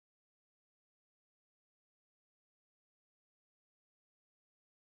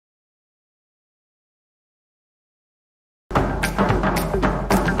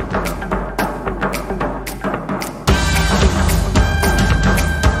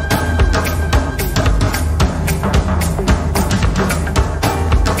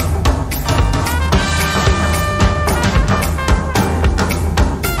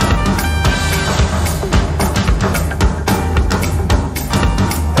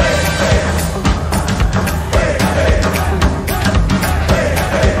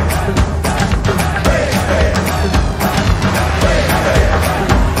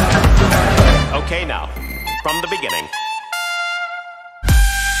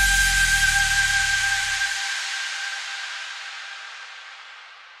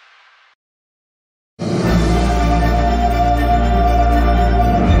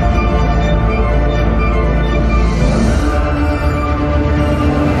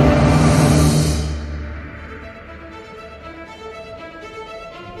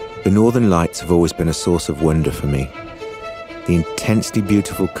The northern lights have always been a source of wonder for me. The intensely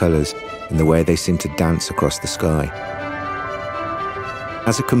beautiful colours and the way they seem to dance across the sky.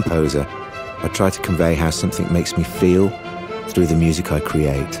 As a composer, I try to convey how something makes me feel through the music I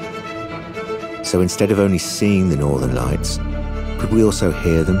create. So instead of only seeing the northern lights, could we also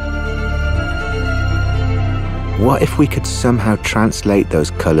hear them? What if we could somehow translate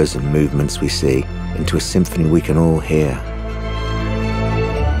those colours and movements we see into a symphony we can all hear?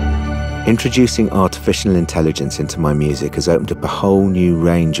 Introducing artificial intelligence into my music has opened up a whole new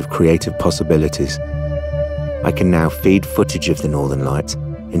range of creative possibilities. I can now feed footage of the northern lights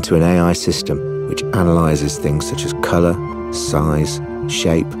into an AI system which analyzes things such as color, size,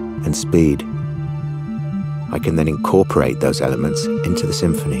 shape, and speed. I can then incorporate those elements into the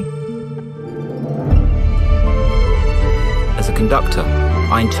symphony. As a conductor,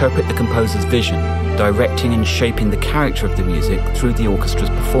 I interpret the composer's vision, directing and shaping the character of the music through the orchestra's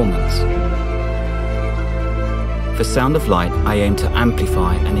performance. For Sound of Light, I aim to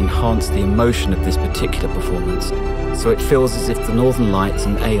amplify and enhance the emotion of this particular performance, so it feels as if the northern lights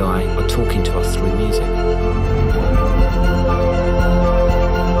and AI are talking to us through music.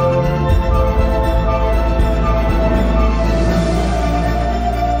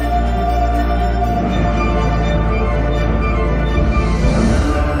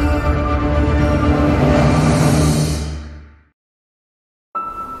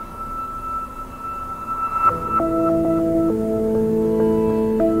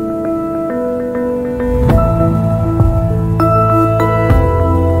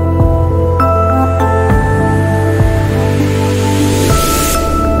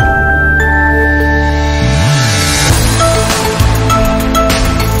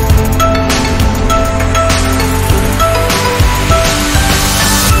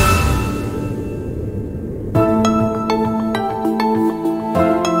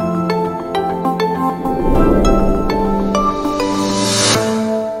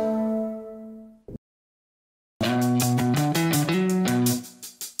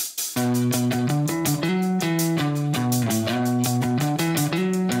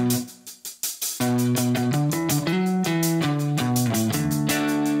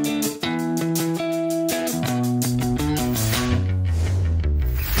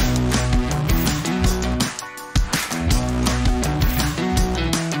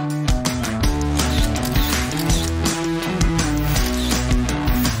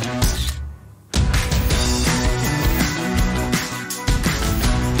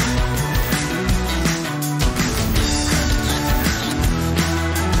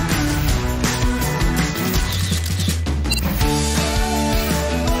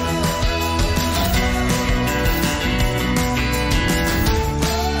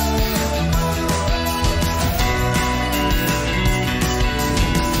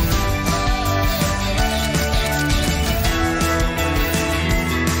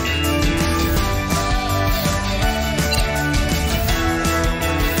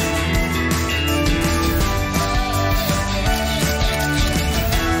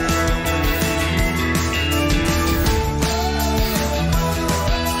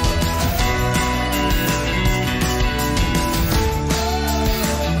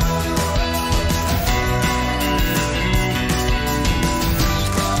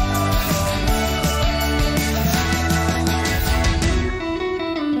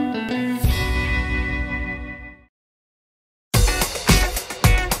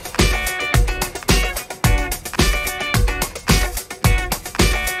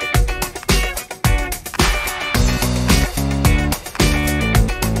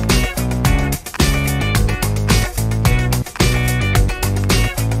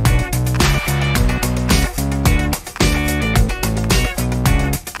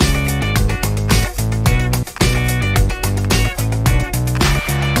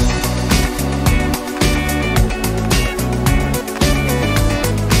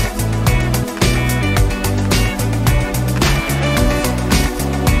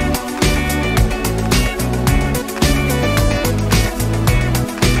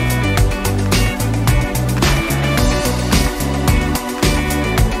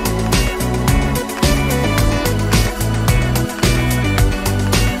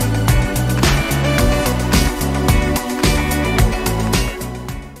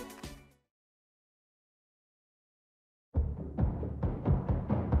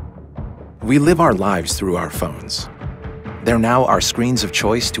 We live our lives through our phones. They're now our screens of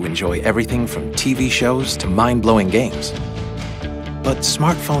choice to enjoy everything from TV shows to mind-blowing games. But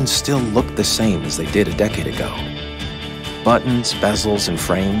smartphones still look the same as they did a decade ago. Buttons, bezels, and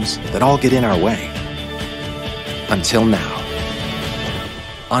frames that all get in our way. Until now.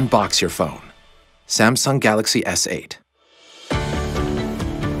 Unbox your phone. Samsung Galaxy S8.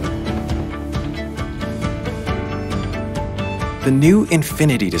 The new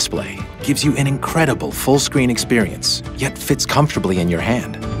Infinity display gives you an incredible full-screen experience, yet fits comfortably in your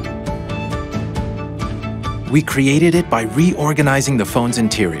hand. We created it by reorganizing the phone's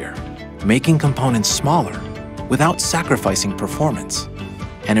interior, making components smaller without sacrificing performance,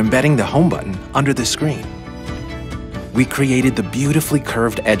 and embedding the home button under the screen. We created the beautifully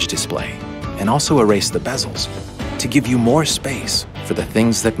curved edge display and also erased the bezels to give you more space for the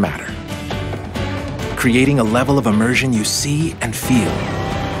things that matter, creating a level of immersion you see and feel.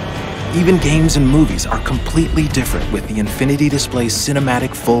 Even games and movies are completely different with the Infinity display's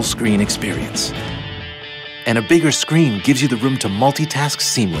cinematic full-screen experience. And a bigger screen gives you the room to multitask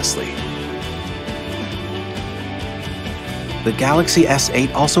seamlessly. The Galaxy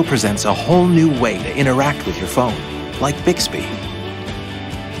S8 also presents a whole new way to interact with your phone, like Bixby.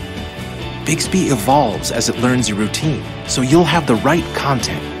 Bixby evolves as it learns your routine, so you'll have the right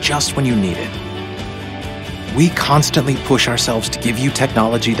content just when you need it. We constantly push ourselves to give you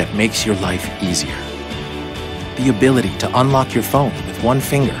technology that makes your life easier. The ability to unlock your phone with one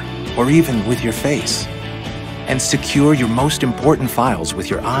finger, or even with your face, and secure your most important files with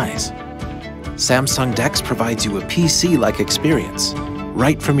your eyes. Samsung DeX provides you a PC-like experience,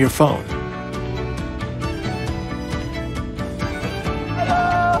 right from your phone.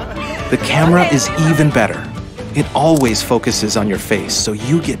 The camera is even better. It always focuses on your face, so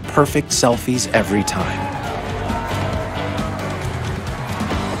you get perfect selfies every time.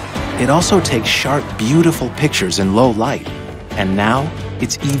 It also takes sharp, beautiful pictures in low light, and now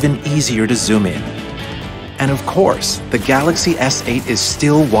it's even easier to zoom in. And of course, the Galaxy S8 is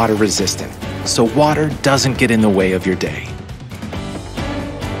still water resistant, so water doesn't get in the way of your day.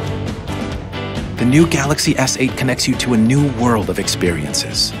 The new Galaxy S8 connects you to a new world of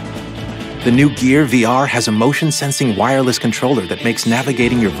experiences. The new Gear VR has a motion-sensing wireless controller that makes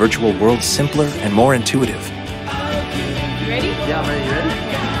navigating your virtual world simpler and more intuitive. Ready? Yeah, I'm ready. You ready?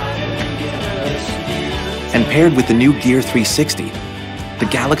 And paired with the new Gear 360, the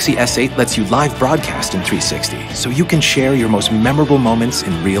Galaxy S8 lets you live broadcast in 360, so you can share your most memorable moments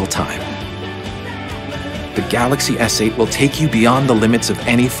in real time. The Galaxy S8 will take you beyond the limits of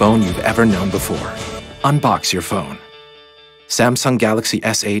any phone you've ever known before. Unbox your phone. Samsung Galaxy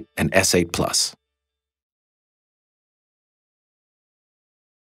S8 and S8 Plus.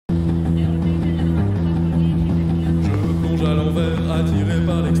 À l'envers, attiré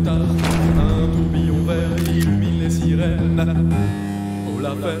par l'extase, un tourbillon vert illumine les sirènes. Oh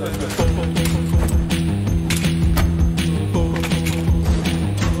la fête,